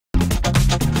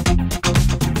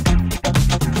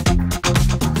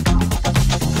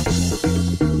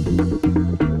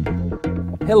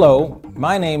Hello,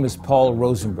 my name is Paul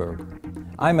Rosenberg.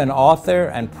 I'm an author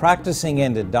and practicing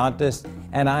endodontist,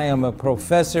 and I am a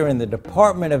professor in the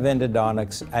Department of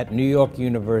Endodontics at New York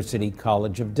University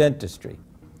College of Dentistry.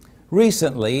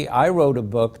 Recently, I wrote a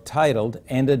book titled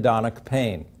Endodontic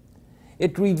Pain.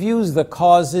 It reviews the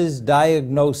causes,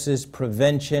 diagnosis,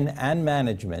 prevention, and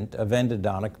management of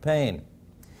endodontic pain.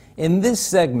 In this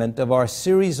segment of our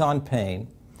series on pain,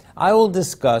 I will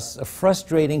discuss a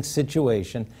frustrating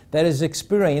situation that is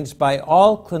experienced by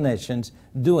all clinicians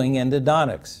doing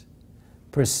endodontics: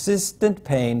 persistent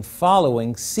pain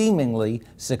following seemingly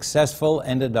successful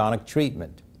endodontic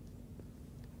treatment.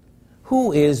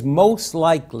 Who is most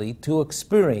likely to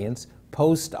experience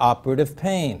post-operative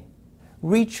pain?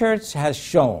 Research has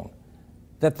shown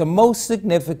that the most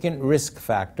significant risk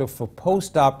factor for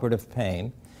post-operative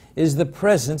pain is the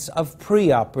presence of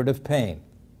preoperative pain.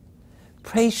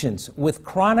 Patients with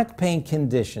chronic pain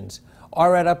conditions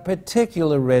are at a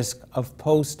particular risk of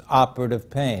post-operative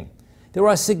pain. There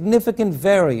are significant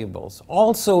variables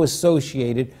also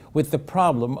associated with the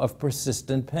problem of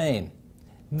persistent pain.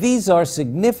 These are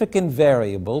significant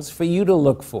variables for you to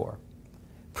look for.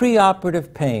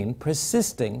 Preoperative pain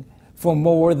persisting for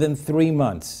more than 3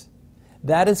 months.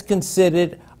 That is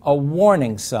considered a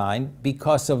warning sign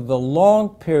because of the long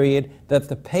period that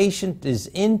the patient is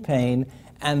in pain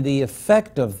and the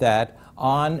effect of that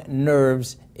on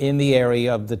nerves in the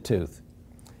area of the tooth.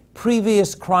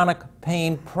 Previous chronic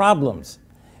pain problems,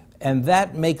 and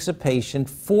that makes a patient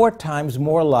 4 times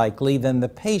more likely than the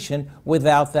patient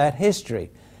without that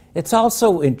history. It's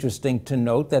also interesting to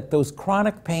note that those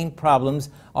chronic pain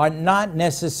problems are not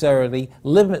necessarily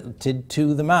limited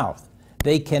to the mouth.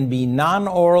 They can be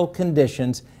non-oral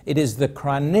conditions. It is the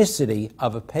chronicity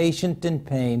of a patient in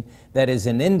pain that is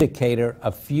an indicator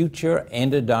of future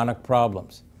endodontic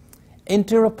problems.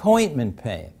 Inter-appointment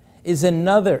pain is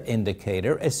another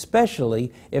indicator,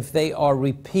 especially if they are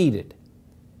repeated.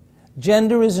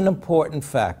 Gender is an important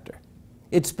factor.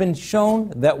 It's been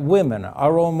shown that women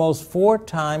are almost 4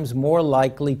 times more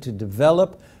likely to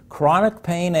develop chronic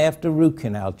pain after root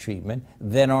canal treatment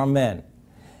than are men.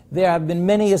 There have been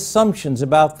many assumptions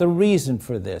about the reason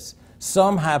for this.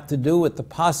 Some have to do with the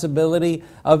possibility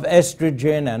of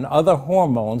estrogen and other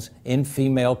hormones in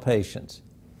female patients.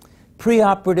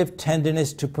 Preoperative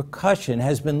tenderness to percussion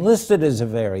has been listed as a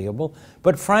variable,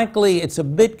 but frankly it's a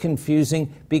bit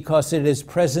confusing because it is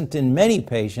present in many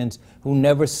patients who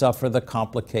never suffer the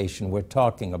complication we're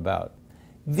talking about.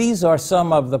 These are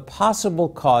some of the possible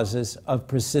causes of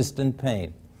persistent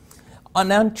pain: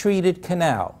 an untreated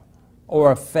canal,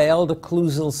 or a failed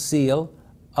occlusal seal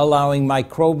allowing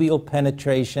microbial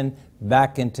penetration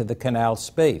back into the canal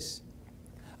space.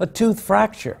 A tooth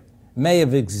fracture may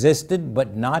have existed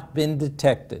but not been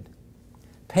detected.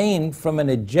 Pain from an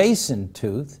adjacent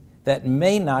tooth that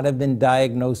may not have been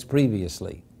diagnosed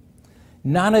previously.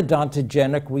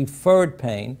 Non-odontogenic referred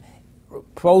pain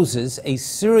poses a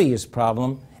serious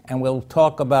problem, and we'll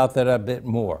talk about that a bit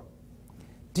more.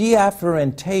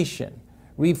 Deafferentation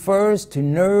refers to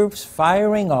nerves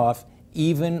firing off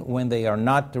even when they are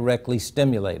not directly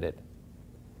stimulated.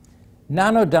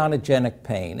 Non-odontogenic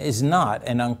pain is not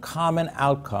an uncommon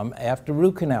outcome after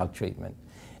root canal treatment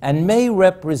and may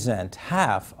represent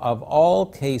half of all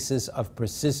cases of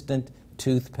persistent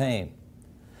tooth pain.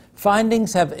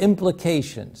 Findings have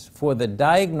implications for the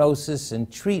diagnosis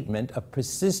and treatment of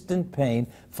persistent pain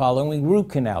following root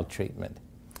canal treatment.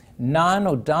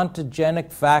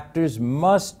 Non-odontogenic factors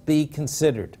must be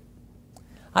considered.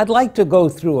 I'd like to go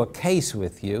through a case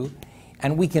with you,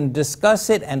 and we can discuss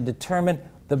it and determine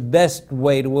the best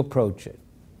way to approach it.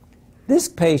 This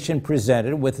patient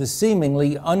presented with a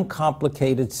seemingly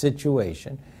uncomplicated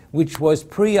situation, which was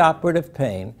preoperative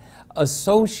pain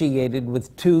associated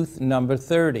with tooth number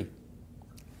 30.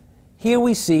 Here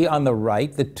we see on the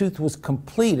right the tooth was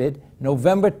completed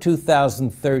November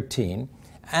 2013,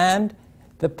 and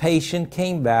the patient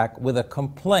came back with a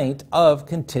complaint of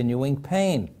continuing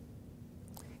pain.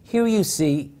 Here you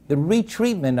see the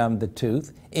retreatment of the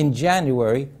tooth in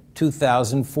January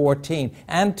 2014,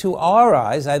 and to our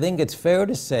eyes, I think it's fair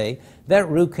to say that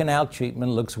root canal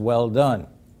treatment looks well done.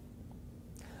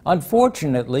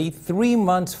 Unfortunately, 3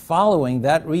 months following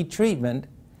that retreatment,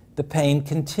 the pain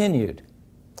continued.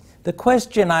 The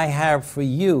question I have for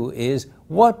you is,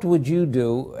 what would you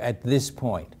do at this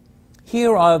point?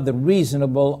 Here are the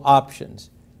reasonable options.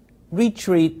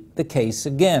 Retreat the case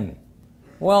again.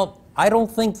 Well, I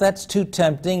don't think that's too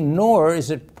tempting, nor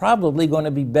is it probably going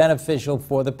to be beneficial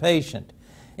for the patient.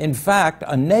 In fact,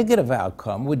 a negative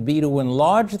outcome would be to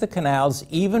enlarge the canals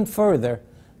even further,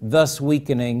 thus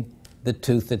weakening the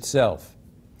tooth itself.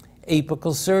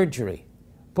 Apical surgery,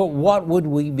 But what would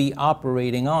we be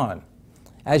operating on?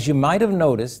 As you might have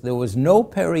noticed, there was no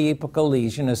periapical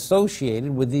lesion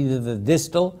associated with either the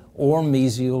distal or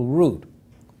mesial root.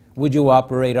 Would you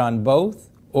operate on both,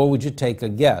 or would you take a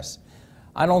guess?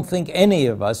 I don't think any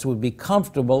of us would be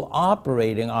comfortable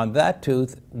operating on that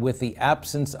tooth with the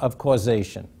absence of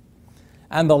causation.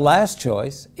 And the last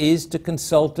choice is to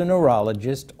consult a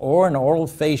neurologist or an oral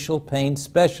facial pain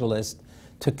specialist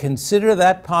to consider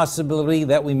that possibility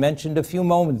that we mentioned a few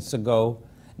moments ago,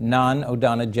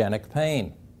 non-odontogenic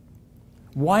pain.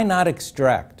 Why not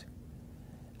extract?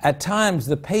 At times,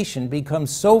 the patient becomes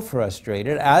so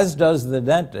frustrated, as does the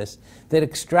dentist, that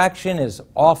extraction is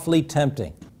awfully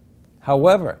tempting.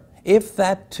 However, if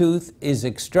that tooth is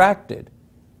extracted,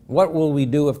 what will we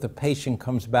do if the patient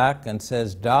comes back and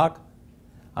says, "Doc,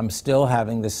 I'm still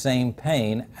having the same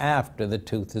pain after the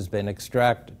tooth has been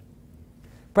extracted"?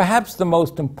 Perhaps the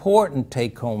most important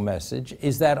take-home message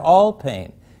is that all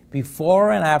pain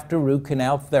before and after root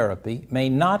canal therapy may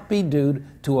not be due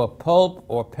to a pulp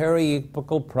or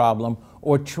periapical problem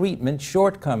or treatment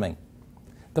shortcoming.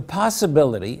 The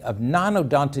possibility of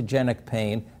non-odontogenic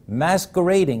pain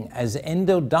masquerading as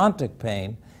endodontic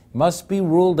pain must be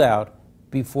ruled out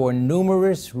before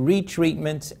numerous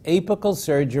retreatments, apical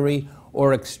surgery,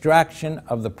 or extraction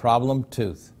of the problem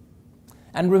tooth.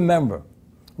 And remember,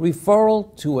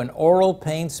 referral to an oral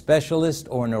pain specialist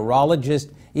or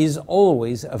neurologist is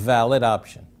always a valid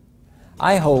option.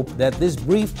 I hope that this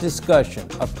brief discussion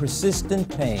of persistent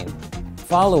pain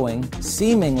following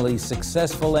seemingly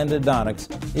successful endodontics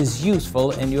is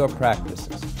useful in your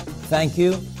practices. Thank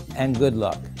you and good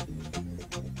luck.